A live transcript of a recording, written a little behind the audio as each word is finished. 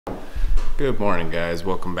Good morning, guys.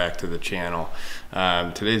 Welcome back to the channel.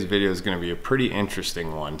 Today's video is going to be a pretty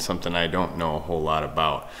interesting one, something I don't know a whole lot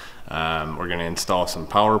about. We're going to install some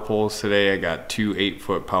power poles today. I got two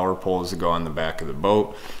 8-foot power poles to go on the back of the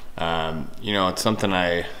boat. You know, it's something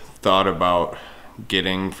I thought about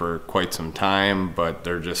getting for quite some time, but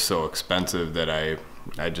they're just so expensive that I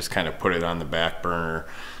just kind of put it on the back burner.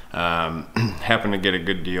 Happened to get a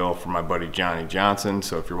good deal from my buddy Johnny Johnson,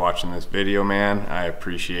 so if you're watching this video, man, I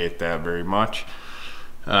appreciate that very much.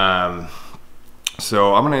 So I'm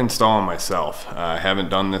going to install them myself. I haven't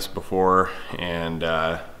done this before, and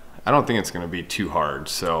I don't think it's going to be too hard.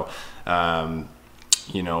 So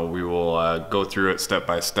you know, we will go through it step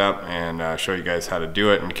by step and show you guys how to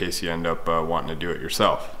do it in case you end up wanting to do it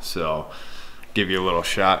yourself. So give you a little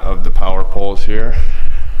shot of the power poles here.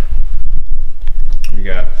 We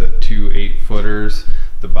got the two 8-footers.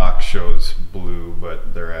 The box shows blue,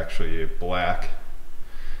 but they're actually black.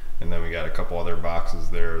 And then we got a couple other boxes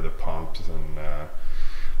there, the pumps and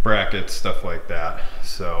brackets, stuff like that.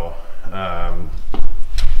 So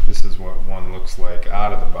this is what one looks like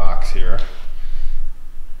out of the box here.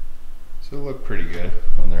 So they look pretty good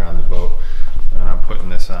when they're on the boat. And I'm putting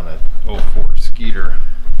this on a 04 Skeeter.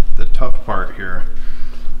 The tough part here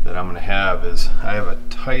that I'm going to have is I have a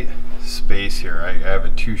tight space here. I have a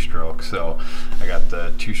 2-stroke, so I got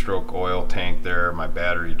the 2-stroke oil tank there, my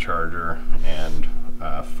battery charger, and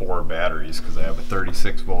 4 batteries because I have a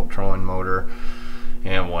 36-volt trolling motor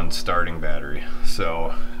and 1 starting battery.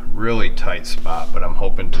 So really tight spot, but I'm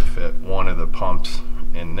hoping to fit one of the pumps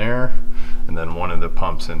in there and then one of the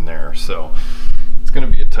pumps in there. So it's going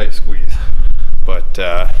to be a tight squeeze, but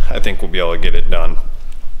I think we'll be able to get it done.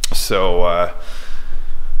 So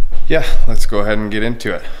yeah, let's go ahead and get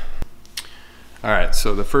into it. Alright,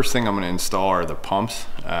 so the first thing I'm going to install are the pumps.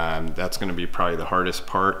 That's going to be probably the hardest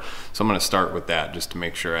part. So I'm going to start with that just to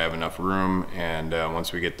make sure I have enough room, and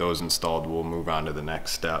once we get those installed, we'll move on to the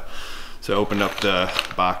next step. So I opened up the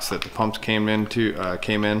box that the pumps came in,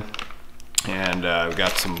 and I've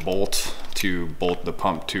got some bolts to bolt the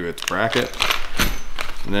pump to its bracket.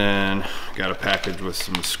 And then got a package with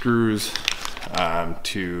some screws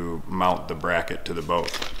to mount the bracket to the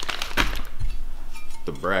boat.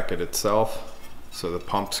 The bracket itself, so the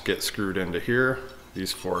pumps get screwed into here.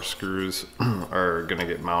 These 4 screws are going to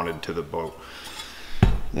get mounted to the boat.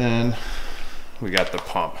 Then we got the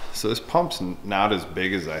pump. So this pump's not as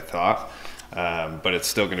big as I thought, but it's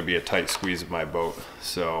still going to be a tight squeeze of my boat.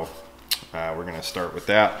 So we're going to start with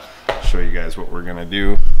that, show you guys what we're going to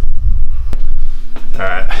do.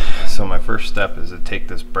 Alright, so my first step is to take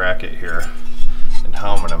this bracket here and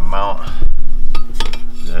how I'm going to mount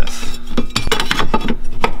this.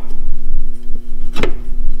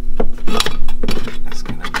 It's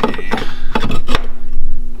going to be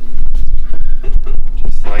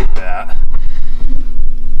just like that.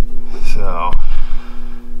 So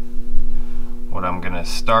what I'm going to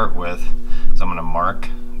start with is I'm going to mark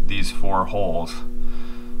these 4 holes.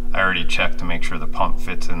 I already checked to make sure the pump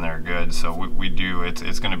fits in there good, so we do,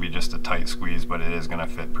 it's going to be just a tight squeeze, but it is going to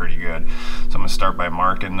fit pretty good. So I'm going to start by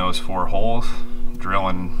marking those 4 holes,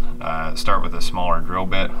 drilling, start with a smaller drill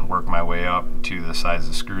bit, work my way up to the size of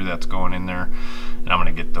the screw that's going in there, and I'm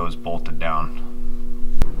going to get those bolted down.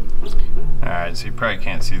 Alright, so you probably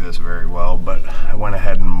can't see this very well, but I went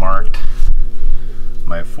ahead and marked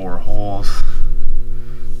my 4 holes.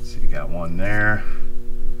 So you got one there,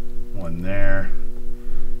 one there.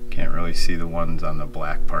 Can't really see the ones on the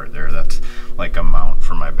black part there. That's like a mount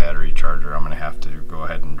for my battery charger. I'm going to have to go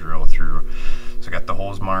ahead and drill through. So I got the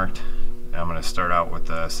holes marked. I'm going to start out with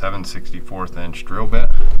a 7/64 inch drill bit,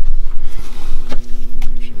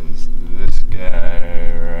 which is this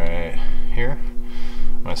guy right here.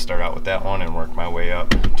 I'm going to start out with that one and work my way up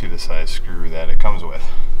to the size screw that it comes with.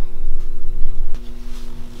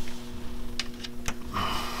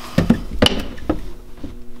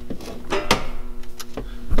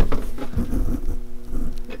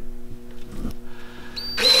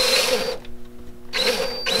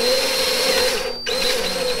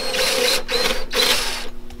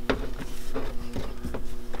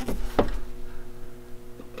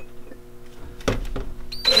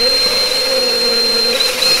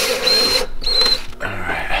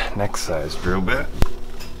 Next size drill bit.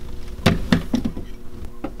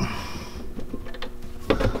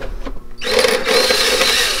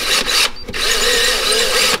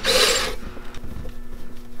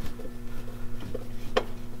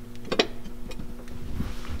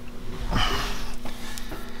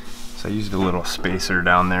 So I used a little spacer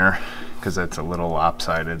down there because it's a little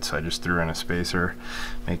lopsided, so I just threw in a spacer,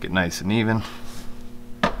 make it nice and even.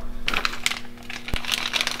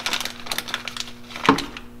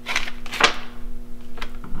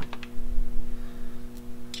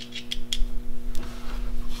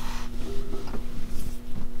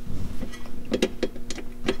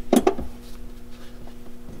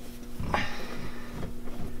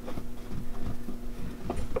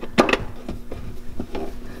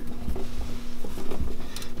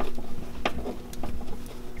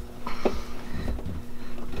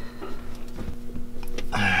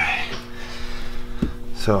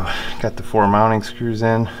 so got the 4 mounting screws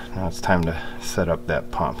in. Now it's time to set up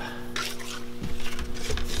that pump.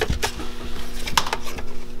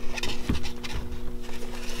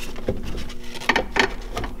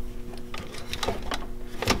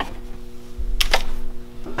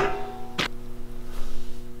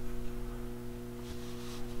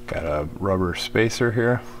 Got a rubber spacer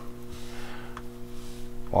here,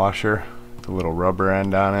 washer, the little rubber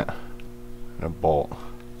end on it, and a bolt.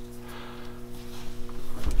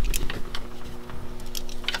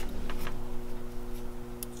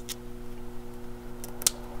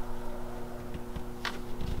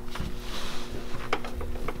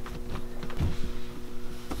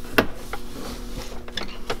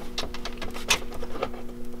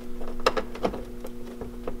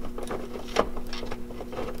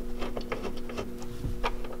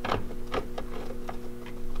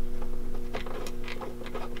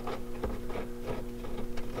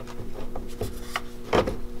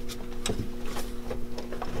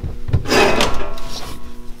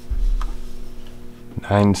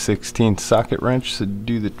 Nine 16 socket wrench to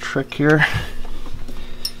do the trick here.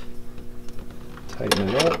 Tighten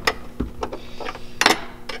it up.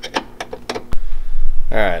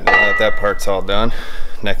 Alright, now that that part's all done,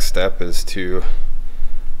 next step is to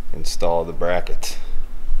install the brackets.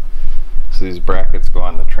 So these brackets go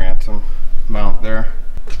on the transom mount there.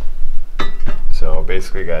 So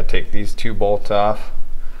basically got to take these 2 bolts off,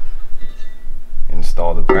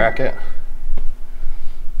 install the bracket,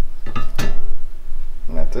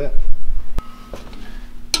 and that's it.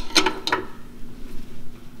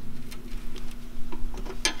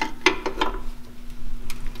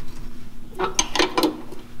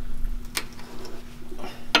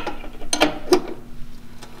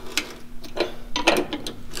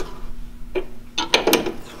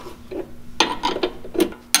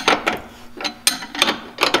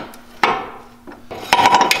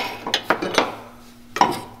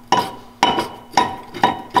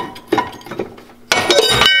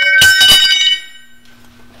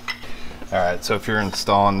 Alright, so if you're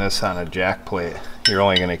installing this on a jack plate, you're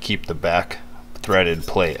only going to keep the back threaded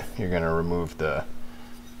plate. You're going to remove the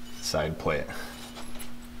side plate.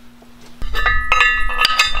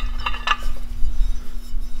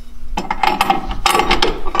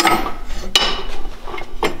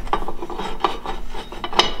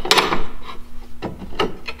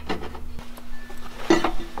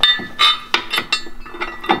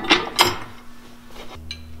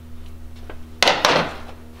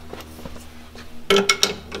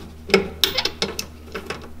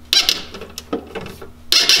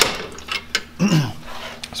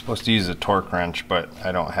 Supposed to use a torque wrench, but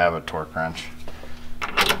I don't have a torque wrench.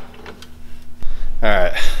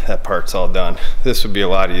 Alright, that part's all done. This would be a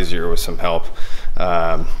lot easier with some help.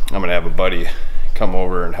 I'm gonna have a buddy come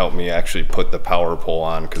over and help me actually put the power pole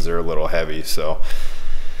on because they're a little heavy, so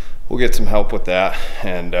we'll get some help with that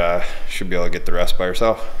and should be able to get the rest by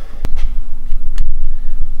yourself.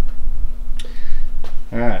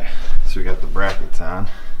 Alright, so we got the brackets on.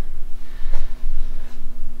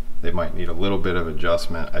 They might need a little bit of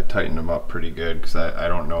adjustment. I tightened them up pretty good because I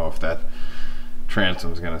don't know if that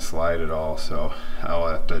transom's going to slide at all, so I'll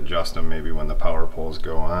have to adjust them maybe when the power poles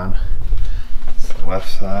go on. That's the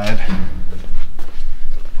left side.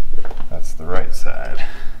 That's the right side.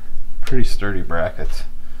 Pretty sturdy brackets.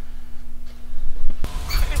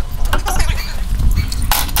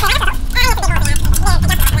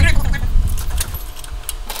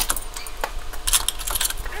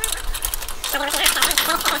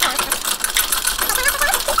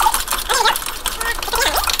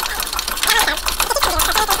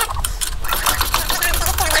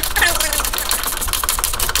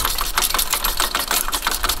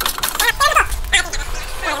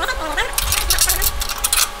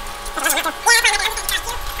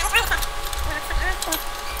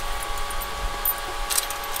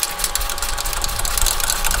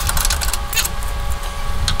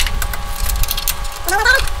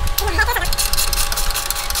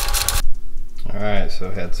 Alright, so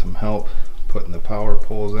I had some help putting the power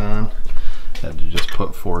poles on. Had to just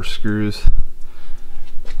put 4 screws,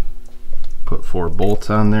 put 4 bolts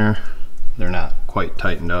on there. They're not quite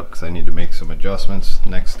tightened up because I need to make some adjustments.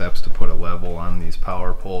 Next step's to put a level on these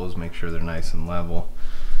power poles, make sure they're nice and level.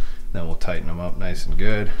 Then we'll tighten them up nice and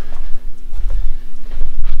good.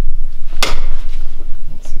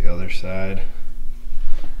 That's the other side.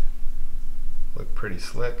 Look pretty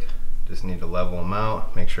slick. Just need to level them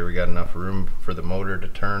out, make sure we got enough room for the motor to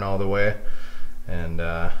turn all the way, and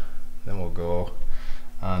then we'll go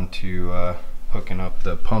on to hooking up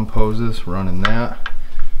the pump hoses, running that,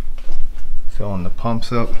 filling the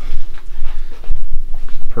pumps up,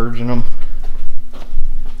 purging them,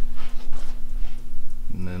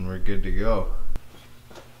 then we're good to go.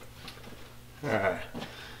 Alright,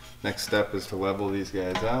 next step is to level these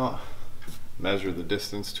guys out, measure the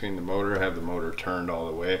distance between the motor, have the motor turned all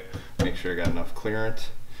the way, make sure I got enough clearance.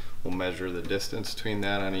 We'll measure the distance between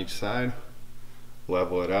that on each side,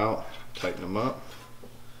 level it out, tighten them up.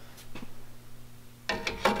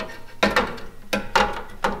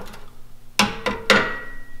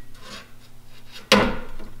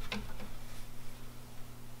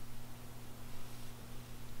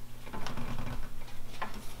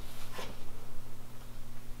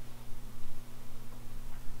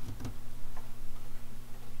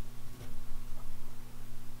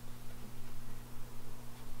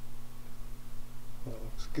 That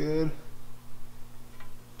looks good.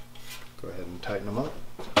 Go ahead and tighten them up.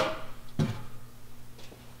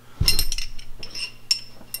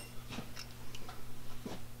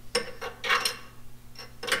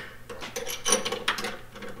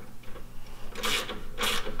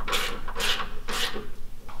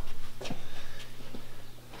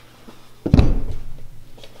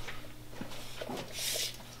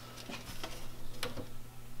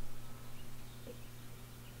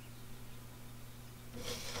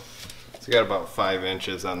 It's got about 5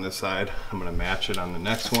 inches on this side. I'm going to match it on the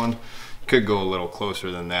next one. Could go a little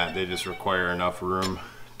closer than that. They just require enough room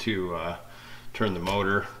to turn the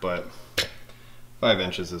motor, but 5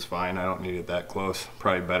 inches is fine. I don't need it that close.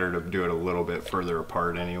 Probably better to do it a little bit further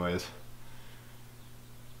apart anyways.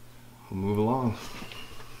 We'll move along.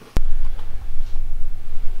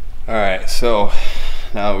 Alright, so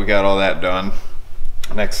now that we got all that done,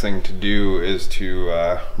 next thing to do is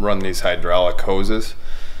to run these hydraulic hoses.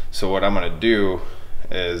 So what I'm going to do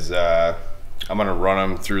is I'm going to run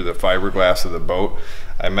them through the fiberglass of the boat.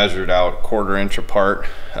 I measured out 1/4 inch apart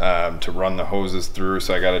to run the hoses through,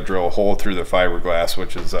 so I got to drill a hole through the fiberglass,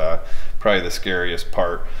 which is probably the scariest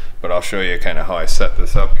part, but I'll show you kind of how I set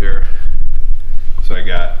this up here. So I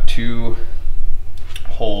got 2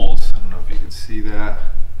 holes, I don't know if you can see that.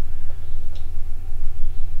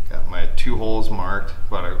 Got my 2 holes marked,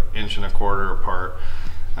 about 1.25 inches apart.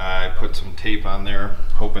 I put some tape on there,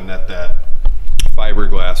 hoping that that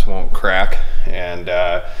fiberglass won't crack, and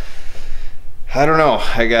I don't know,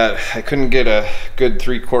 I couldn't get a good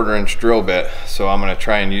 3/4 inch drill bit, so I'm going to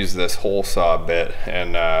try and use this hole saw bit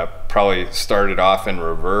and probably start it off in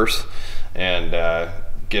reverse and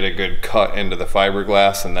get a good cut into the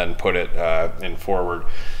fiberglass and then put it in forward,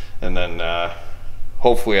 and then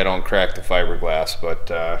hopefully I don't crack the fiberglass,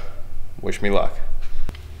 but wish me luck.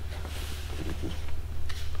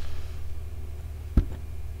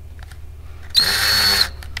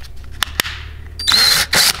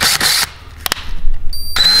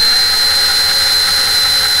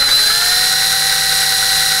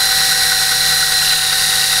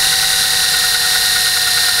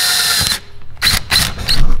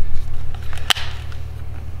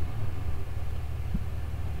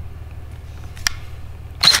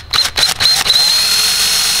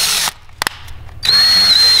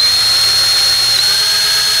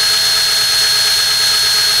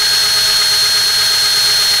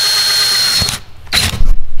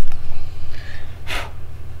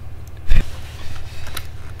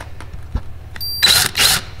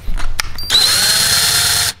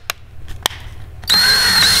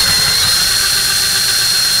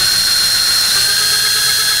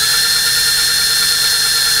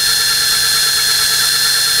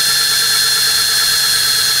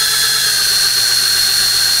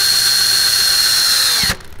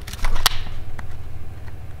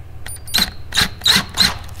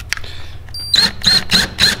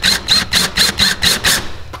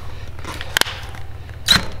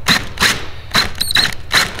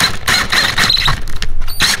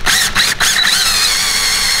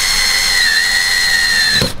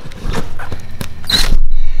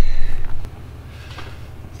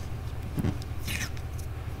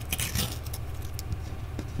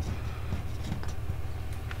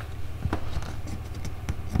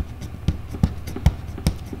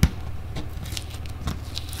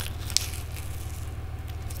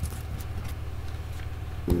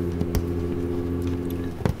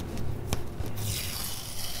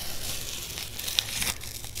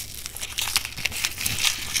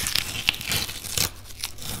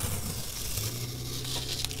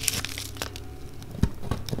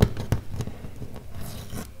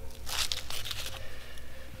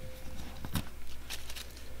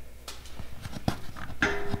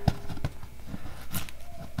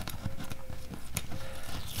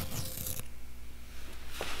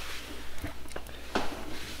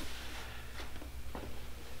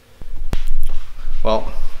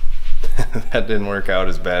 Well, that didn't work out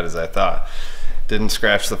as bad as I thought. Didn't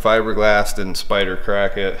scratch the fiberglass, didn't spider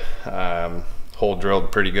crack it. Hole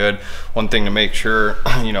drilled pretty good. One thing to make sure,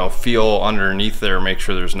 you know, feel underneath there, make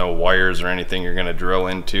sure there's no wires or anything you're gonna drill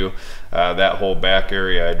into. That whole back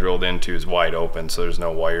area I drilled into is wide open, so there's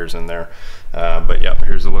no wires in there. But yep,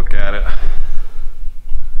 here's a look at it.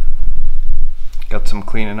 Got some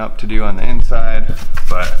cleaning up to do on the inside,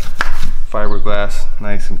 but fiberglass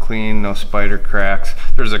nice and clean, no spider cracks.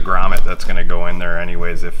 There's a grommet that's gonna go in there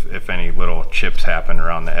anyways if any little chips happen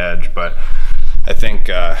around the edge, but I think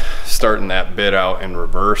starting that bit out in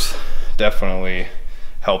reverse definitely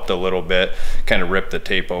helped a little bit. Kind of ripped the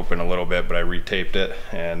tape open a little bit, but I retaped it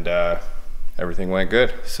and everything went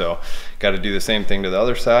good. So got to do the same thing to the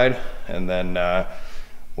other side, and then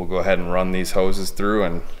we'll go ahead and run these hoses through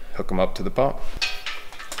and hook them up to the pump.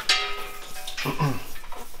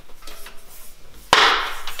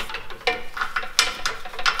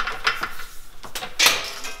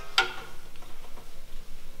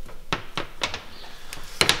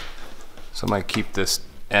 So I might keep this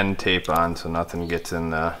end tape on so nothing gets in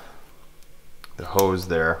the hose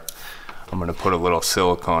there. I'm going to put a little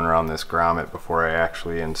silicone around this grommet before I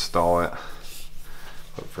actually install it.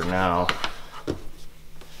 But for now,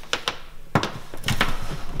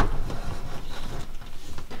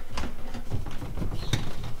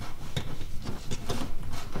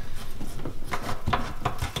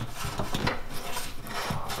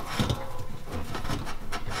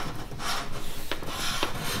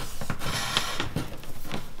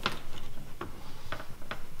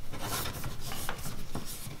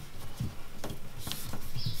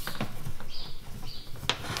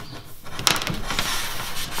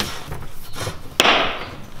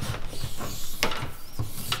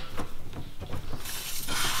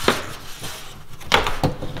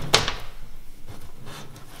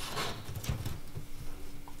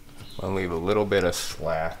 I'll leave a little bit of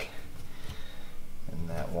slack in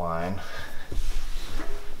that line.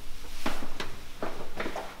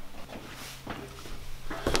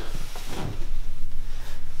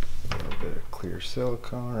 A little bit of clear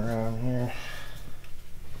silicone around here.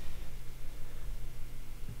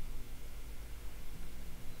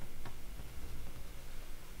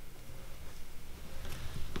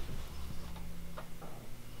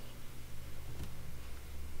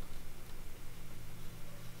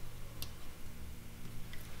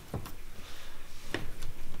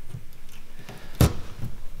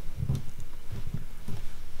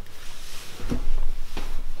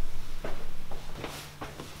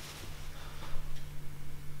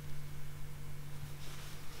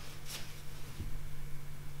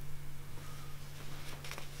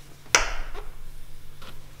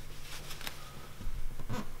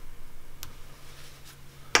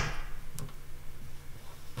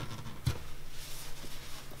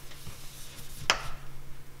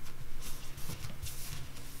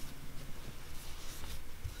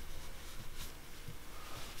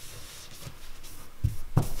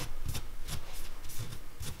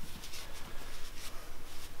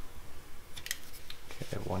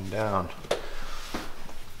 One down.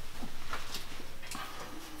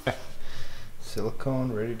 Okay.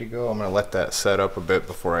 Silicone ready to go. I'm going to let that set up a bit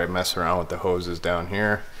before I mess around with the hoses down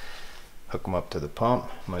here. Hook them up to the pump.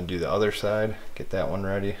 I'm going to do the other side, get that one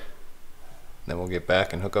ready. Then we'll get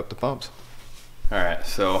back and hook up the pumps. Alright,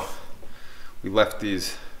 so we left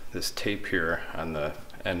this tape here on the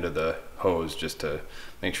end of the hose just to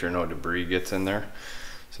make sure no debris gets in there.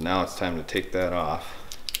 So now it's time to take that off.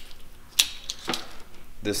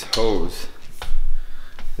 This hose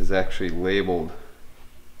is actually labeled,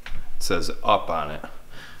 it says up on it,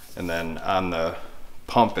 and then on the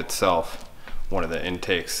pump itself one of the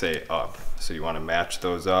intakes say up, so you want to match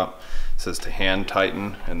those up. It says to hand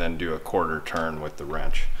tighten and then do a quarter turn with the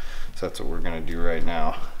wrench. So that's what we're going to do right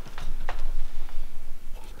now.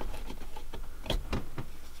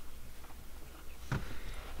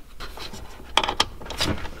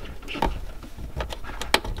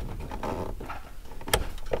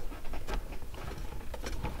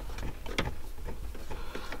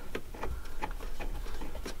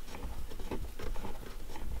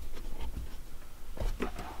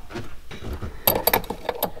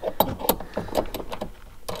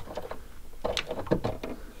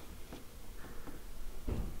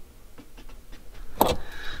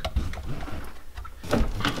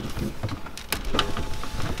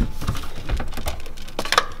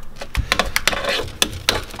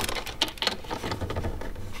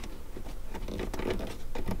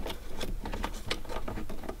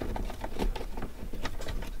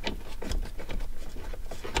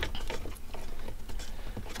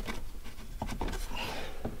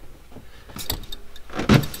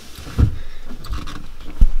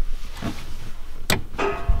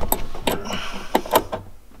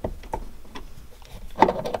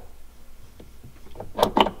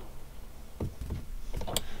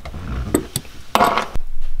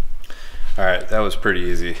 that was pretty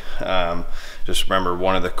easy. Just remember,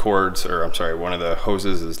 one of the cords, or I'm sorry, one of the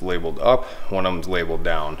hoses is labeled up, one of them's labeled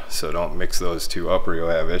down. So don't mix those two up or you'll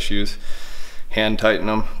have issues. Hand tighten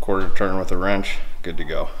them, quarter turn with a wrench, good to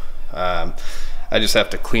go. I just have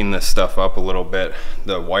to clean this stuff up a little bit.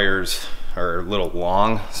 The wires are a little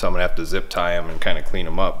long, so I'm gonna have to zip tie them and kind of clean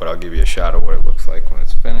them up, but I'll give you a shot of what it looks like when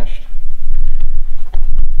it's finished.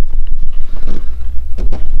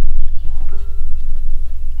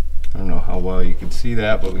 I don't know how well you can see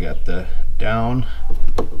that, but we got the down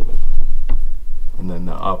and then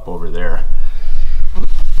the up over there.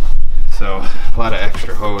 So a lot of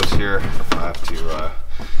extra hose here. I'll have to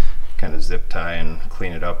kind of zip tie and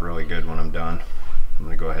clean it up really good when I'm done. I'm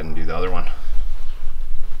gonna go ahead and do the other one.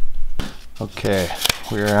 Okay,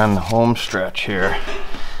 we're on the home stretch here.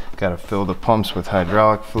 Got to fill the pumps with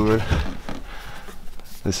hydraulic fluid.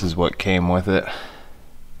 This is what came with it.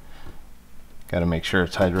 Got to make sure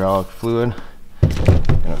it's hydraulic fluid.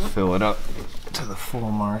 Gonna fill it up to the full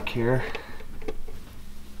mark here.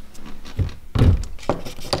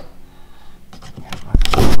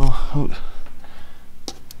 Oh.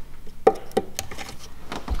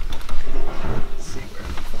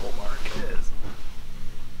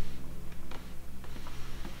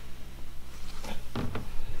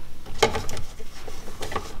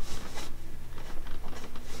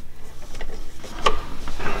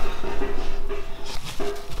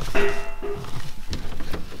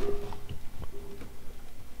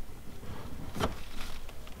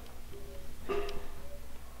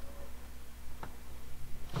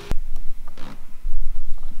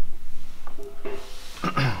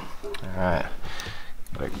 Alright,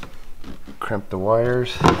 crimp the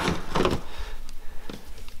wires with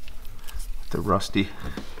the rusty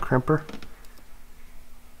crimper.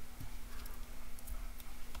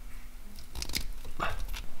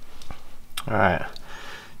 Alright,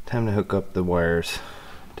 time to hook up the wires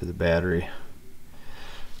to the battery.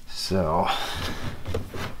 So,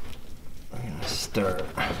 we're going to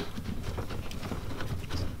start by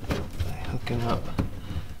hooking up the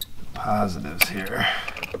positives here.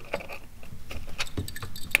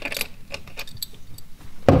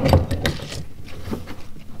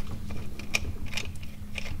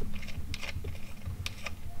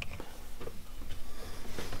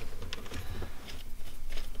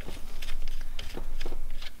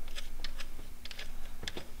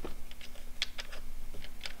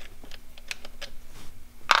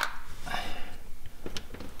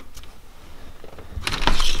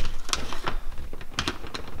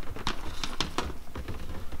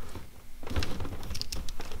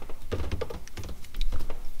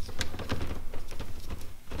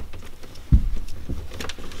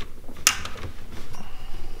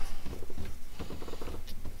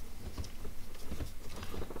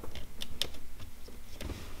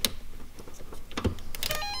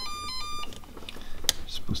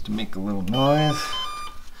 Supposed to make a little noise.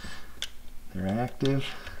 They're active.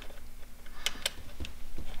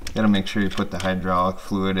 Gotta make sure you put the hydraulic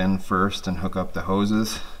fluid in first and hook up the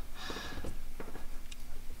hoses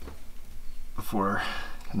before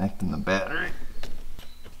connecting the battery.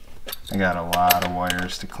 I got a lot of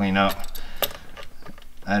wires to clean up.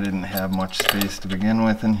 I didn't have much space to begin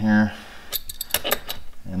with in here,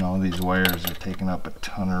 and all these wires are taking up a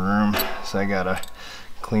ton of room, so I gotta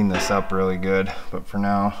clean this up really good. But for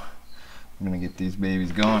now, I'm gonna get these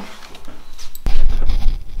babies going.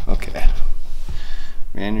 Okay,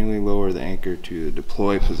 manually lower the anchor to the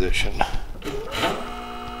deploy position.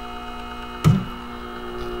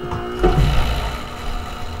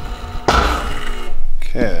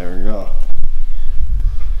 Okay, there we go.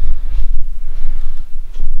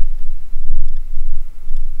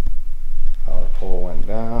 Power pole went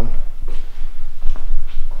down.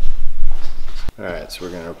 Alright, so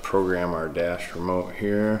we're going to program our dash remote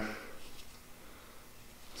here.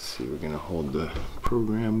 Let's see, we're going to hold the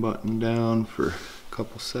program button down for a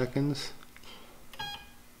couple seconds.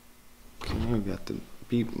 Okay, we got the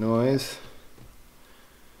beep noise.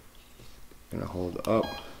 Going to hold up.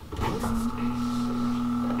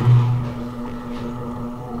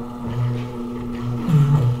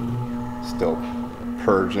 Still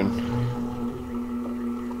purging.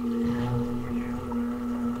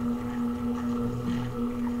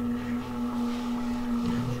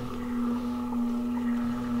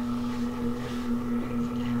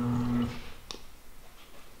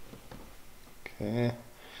 Okay,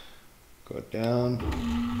 go down.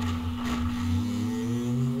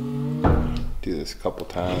 Do this a couple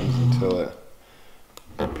times until it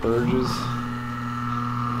purges.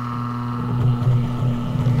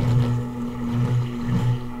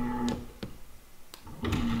 You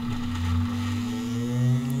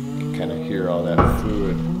can kind of hear all that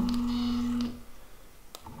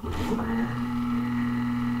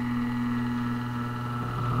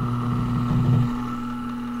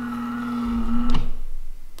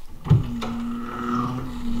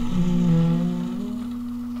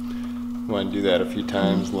do that a few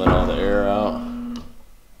times, let all the air out.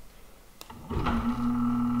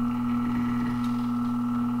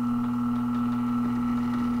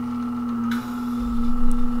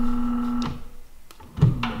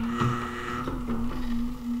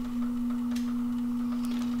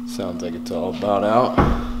 Sounds like it's all about out.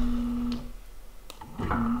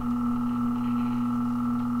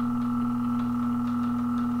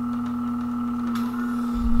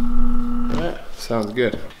 Alright, sounds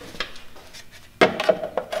good.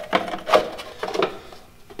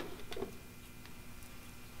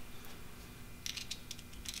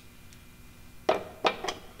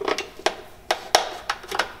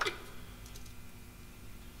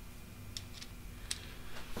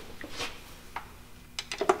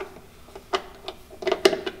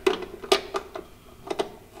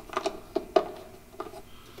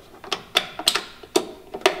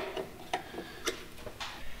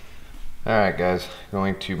 Alright guys,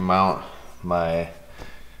 going to mount my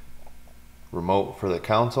remote for the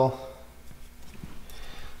console.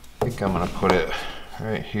 I think I'm going to put it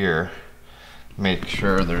right here. Make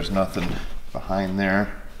sure there's nothing behind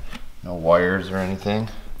there, no wires or anything.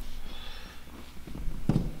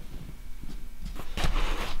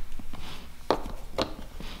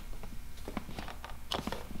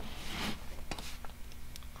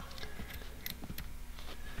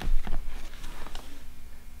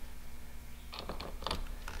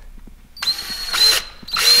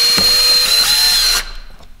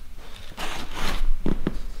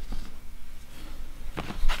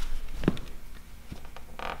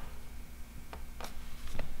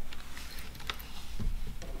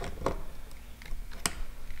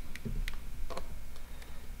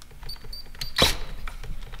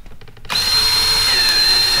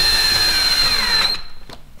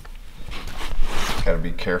 Gotta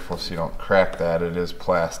be careful so you don't crack that, it is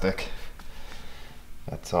plastic.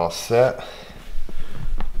 That's all set.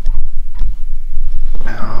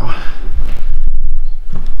 Now,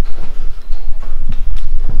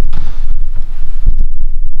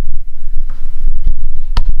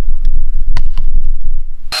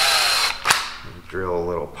 drill a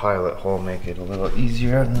little pilot hole, make it a little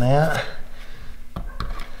easier than that.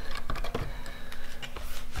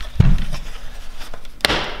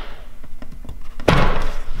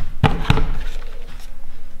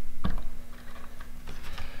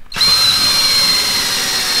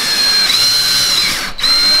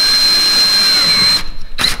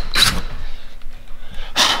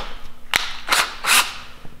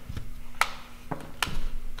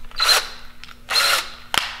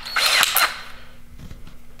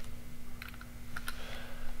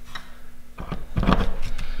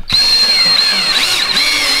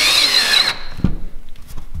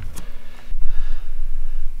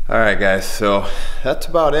 Alright guys, so that's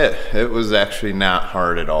about it. It was actually not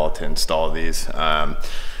hard at all to install these.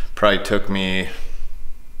 Probably took me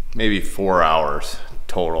maybe 4 hours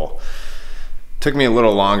total. Took me a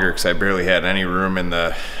little longer because I barely had any room in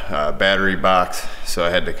the battery box, so I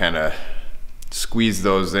had to kind of squeeze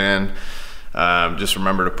those in. Just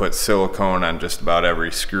remember to put silicone on just about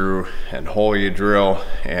every screw and hole you drill,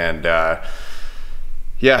 and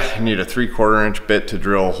yeah, you need a 3/4 inch bit to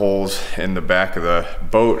drill holes in the back of the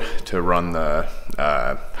boat to run the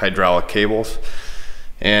hydraulic cables.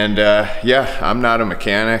 And yeah, I'm not a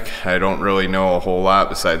mechanic. I don't really know a whole lot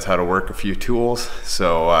besides how to work a few tools.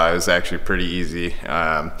 So it was actually pretty easy.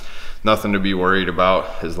 Nothing to be worried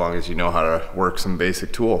about as long as you know how to work some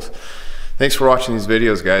basic tools. Thanks for watching these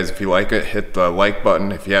videos, guys. If you like it, hit the like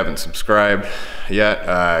button. If you haven't subscribed yet,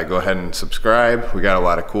 go ahead and subscribe. We got a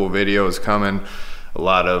lot of cool videos coming. A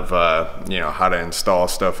lot of you know, how to install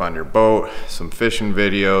stuff on your boat, some fishing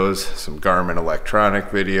videos, some Garmin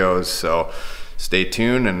electronic videos. So stay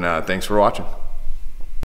tuned, and thanks for watching.